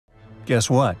Guess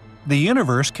what? The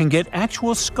universe can get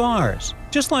actual scars,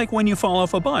 just like when you fall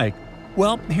off a bike.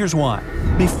 Well, here's why.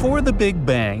 Before the Big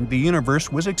Bang, the universe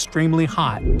was extremely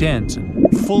hot, dense, and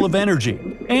full of energy,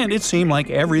 and it seemed like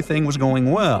everything was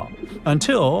going well,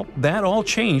 until that all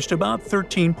changed about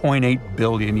 13.8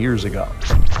 billion years ago.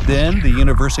 Then the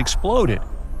universe exploded.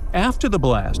 After the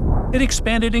blast, it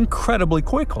expanded incredibly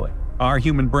quickly. Our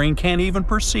human brain can't even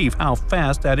perceive how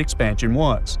fast that expansion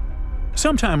was.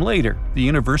 Sometime later, the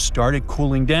universe started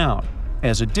cooling down.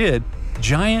 As it did,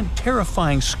 giant,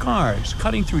 terrifying scars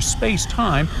cutting through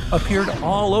space-time appeared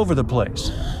all over the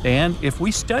place. And if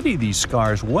we study these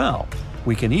scars well,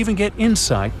 we can even get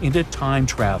insight into time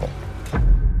travel.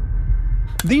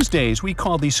 These days, we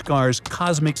call these scars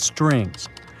cosmic strings.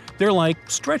 They're like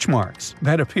stretch marks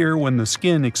that appear when the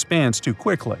skin expands too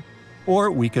quickly. Or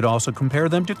we could also compare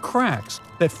them to cracks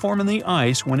that form in the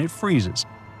ice when it freezes.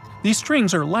 These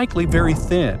strings are likely very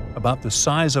thin, about the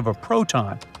size of a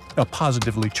proton, a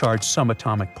positively charged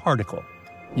subatomic particle.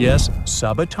 Yes,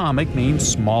 subatomic means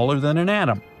smaller than an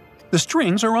atom. The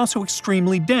strings are also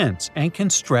extremely dense and can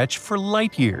stretch for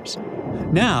light years.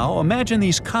 Now, imagine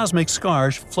these cosmic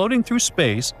scars floating through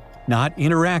space, not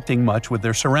interacting much with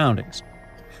their surroundings.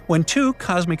 When two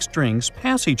cosmic strings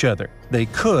pass each other, they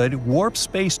could warp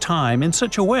space-time in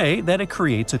such a way that it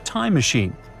creates a time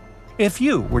machine. If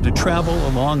you were to travel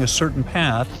along a certain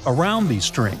path around these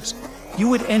strings, you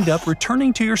would end up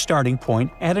returning to your starting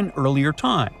point at an earlier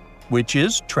time, which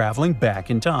is traveling back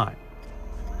in time.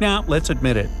 Now, let's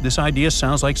admit it, this idea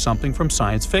sounds like something from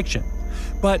science fiction,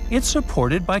 but it's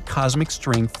supported by cosmic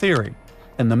string theory,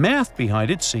 and the math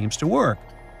behind it seems to work.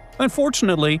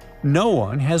 Unfortunately, no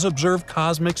one has observed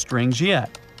cosmic strings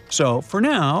yet, so for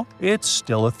now, it's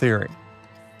still a theory.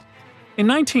 In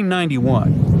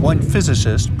 1991, one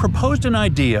physicist proposed an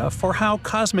idea for how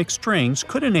cosmic strings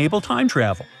could enable time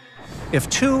travel. If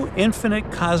two infinite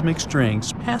cosmic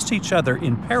strings passed each other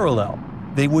in parallel,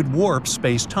 they would warp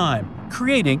space-time,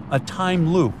 creating a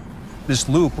time loop. This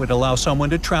loop would allow someone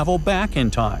to travel back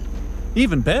in time.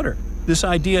 Even better, this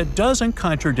idea doesn't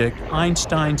contradict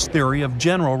Einstein's theory of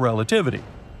general relativity,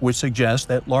 which suggests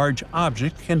that large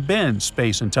objects can bend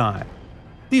space and time.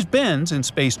 These bends in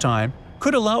space-time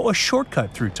could allow a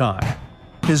shortcut through time.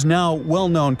 His now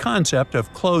well-known concept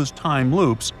of closed time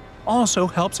loops also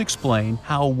helps explain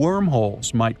how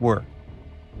wormholes might work.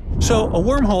 So a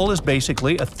wormhole is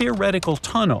basically a theoretical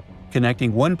tunnel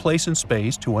connecting one place in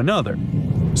space to another.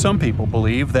 Some people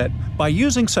believe that by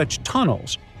using such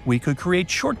tunnels, we could create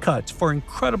shortcuts for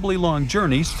incredibly long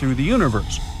journeys through the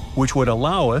universe, which would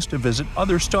allow us to visit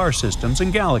other star systems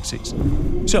and galaxies.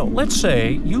 So let's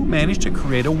say you manage to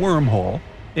create a wormhole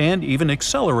and even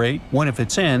accelerate one of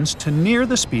its ends to near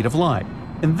the speed of light,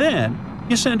 and then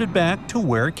you send it back to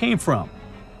where it came from.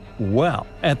 Well,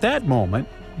 at that moment,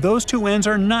 those two ends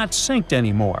are not synced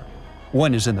anymore.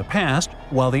 One is in the past,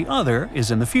 while the other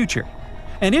is in the future.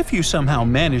 And if you somehow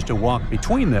manage to walk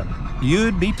between them,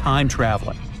 you'd be time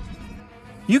traveling.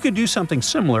 You could do something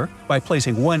similar by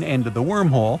placing one end of the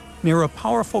wormhole near a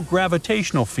powerful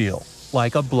gravitational field,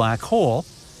 like a black hole,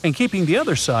 and keeping the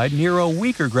other side near a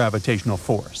weaker gravitational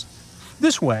force.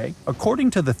 This way,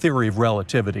 according to the theory of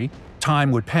relativity,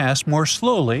 time would pass more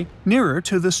slowly nearer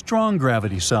to the strong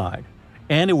gravity side,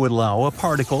 and it would allow a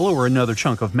particle or another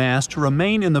chunk of mass to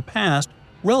remain in the past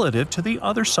relative to the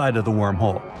other side of the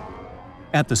wormhole.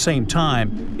 At the same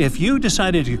time, if you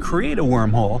decided to create a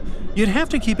wormhole, you'd have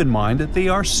to keep in mind that they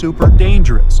are super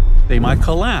dangerous. They might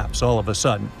collapse all of a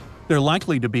sudden. They're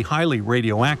likely to be highly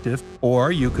radioactive,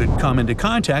 or you could come into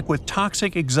contact with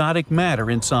toxic exotic matter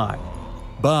inside.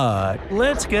 But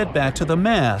let's get back to the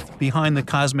math behind the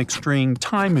cosmic string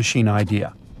time machine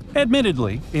idea.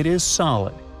 Admittedly, it is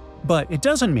solid, but it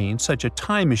doesn't mean such a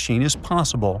time machine is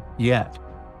possible yet.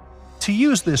 To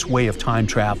use this way of time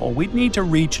travel, we'd need to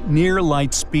reach near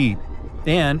light speed,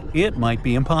 and it might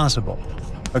be impossible.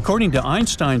 According to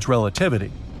Einstein's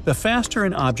relativity, the faster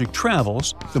an object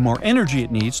travels, the more energy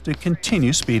it needs to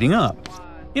continue speeding up.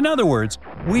 In other words,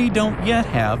 we don't yet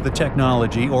have the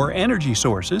technology or energy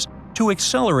sources to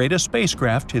accelerate a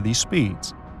spacecraft to these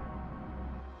speeds.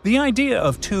 The idea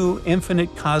of two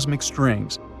infinite cosmic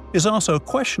strings is also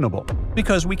questionable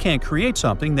because we can't create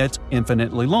something that's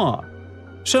infinitely long.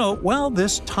 So, while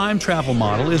this time travel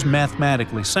model is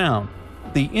mathematically sound,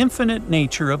 the infinite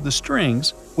nature of the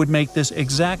strings would make this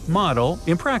exact model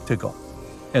impractical.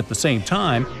 At the same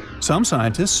time, some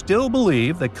scientists still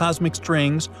believe that cosmic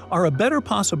strings are a better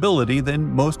possibility than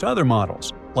most other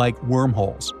models, like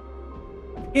wormholes.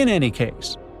 In any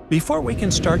case, before we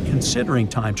can start considering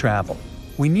time travel,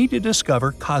 we need to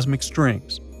discover cosmic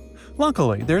strings.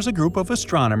 Luckily, there's a group of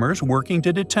astronomers working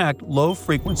to detect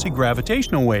low-frequency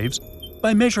gravitational waves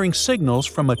by measuring signals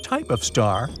from a type of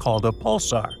star called a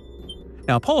pulsar.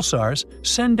 Now, pulsars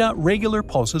send out regular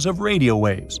pulses of radio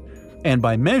waves, and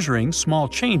by measuring small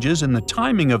changes in the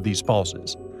timing of these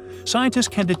pulses, scientists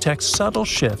can detect subtle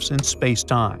shifts in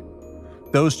space-time.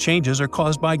 Those changes are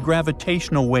caused by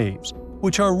gravitational waves,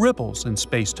 which are ripples in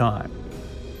space-time.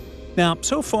 Now,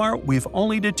 so far, we've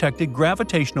only detected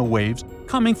gravitational waves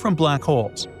coming from black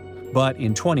holes. But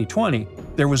in 2020,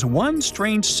 there was one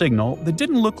strange signal that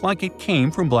didn't look like it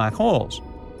came from black holes.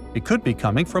 It could be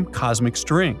coming from cosmic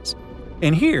strings.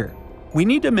 And here, we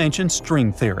need to mention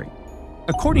string theory.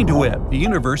 According to it, the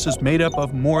universe is made up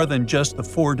of more than just the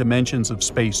 4 dimensions of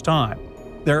space-time.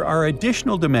 There are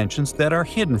additional dimensions that are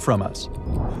hidden from us.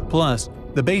 Plus,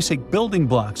 the basic building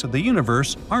blocks of the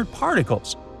universe aren't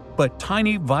particles, but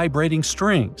tiny vibrating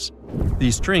strings.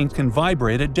 These strings can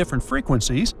vibrate at different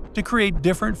frequencies to create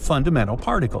different fundamental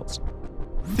particles.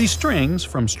 These strings,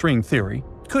 from string theory,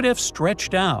 could have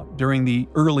stretched out during the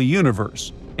early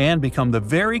universe and become the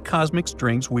very cosmic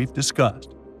strings we've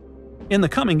discussed. In the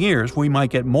coming years, we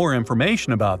might get more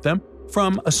information about them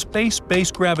from a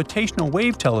space-based gravitational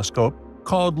wave telescope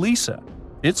called LISA.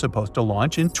 It's supposed to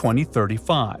launch in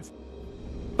 2035.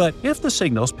 But if the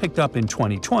signals picked up in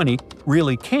 2020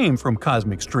 really came from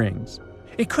cosmic strings,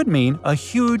 it could mean a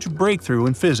huge breakthrough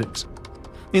in physics.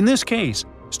 In this case,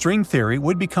 string theory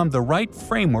would become the right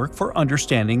framework for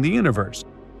understanding the universe.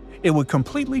 It would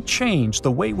completely change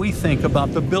the way we think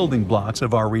about the building blocks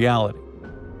of our reality.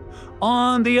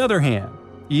 On the other hand,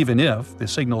 even if the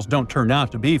signals don't turn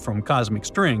out to be from cosmic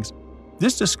strings,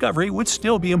 this discovery would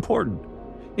still be important.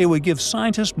 It would give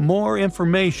scientists more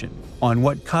information on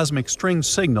what cosmic string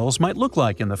signals might look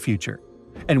like in the future.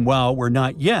 And while we're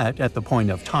not yet at the point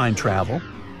of time travel,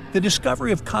 the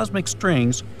discovery of cosmic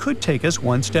strings could take us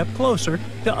one step closer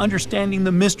to understanding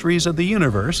the mysteries of the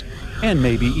universe and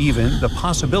maybe even the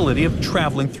possibility of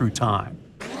traveling through time.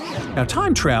 Now,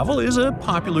 time travel is a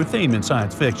popular theme in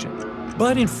science fiction,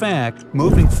 but in fact,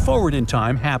 moving forward in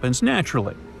time happens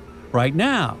naturally. Right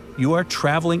now, you are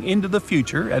traveling into the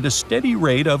future at a steady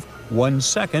rate of 1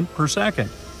 second per second.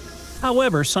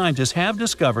 However, scientists have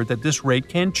discovered that this rate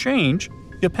can change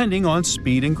depending on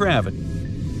speed and gravity.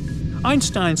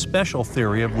 Einstein's special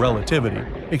theory of relativity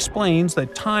explains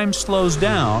that time slows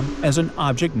down as an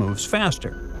object moves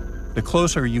faster. The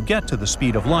closer you get to the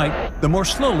speed of light, the more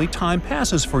slowly time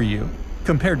passes for you,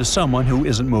 compared to someone who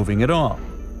isn't moving at all.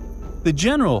 The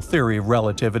general theory of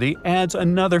relativity adds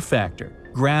another factor: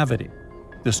 gravity.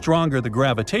 The stronger the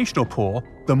gravitational pull,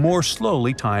 the more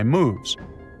slowly time moves.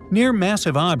 Near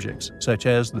massive objects, such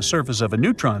as the surface of a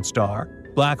neutron star,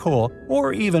 black hole,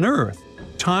 or even Earth,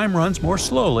 time runs more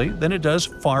slowly than it does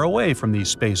far away from these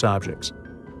space objects.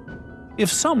 If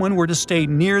someone were to stay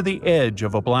near the edge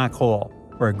of a black hole,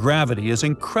 where gravity is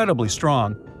incredibly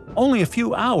strong, only a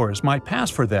few hours might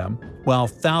pass for them, while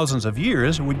thousands of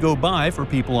years would go by for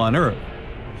people on Earth.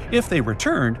 If they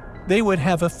returned, they would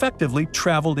have effectively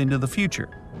traveled into the future.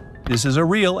 This is a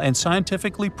real and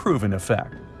scientifically proven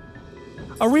effect.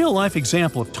 A real-life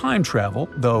example of time travel,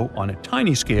 though on a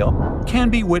tiny scale, can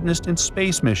be witnessed in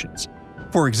space missions.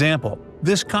 For example,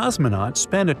 this cosmonaut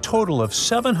spent a total of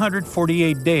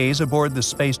 748 days aboard the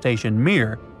space station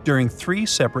Mir during 3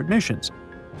 separate missions.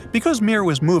 Because Mir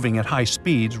was moving at high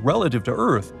speeds relative to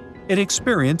Earth, it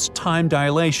experienced time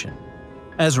dilation.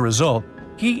 As a result,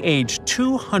 he aged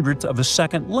 0.02 of a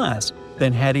second less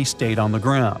than had he stayed on the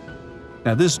ground.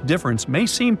 Now, this difference may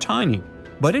seem tiny,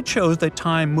 but it shows that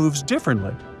time moves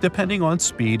differently depending on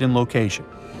speed and location.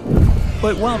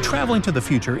 But while traveling to the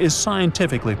future is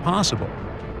scientifically possible,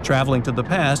 traveling to the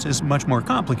past is much more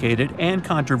complicated and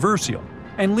controversial,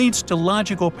 and leads to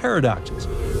logical paradoxes.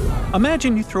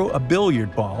 Imagine you throw a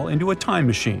billiard ball into a time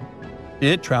machine.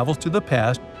 It travels to the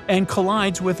past and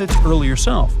collides with its earlier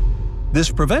self. This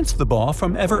prevents the ball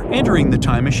from ever entering the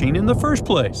time machine in the first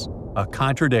place. A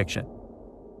contradiction.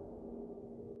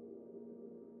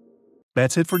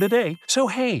 That's it for today. So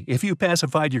hey, if you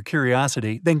pacified your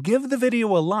curiosity, then give the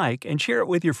video a like and share it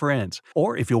with your friends.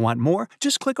 Or if you want more,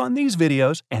 just click on these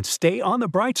videos and stay on the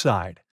bright side.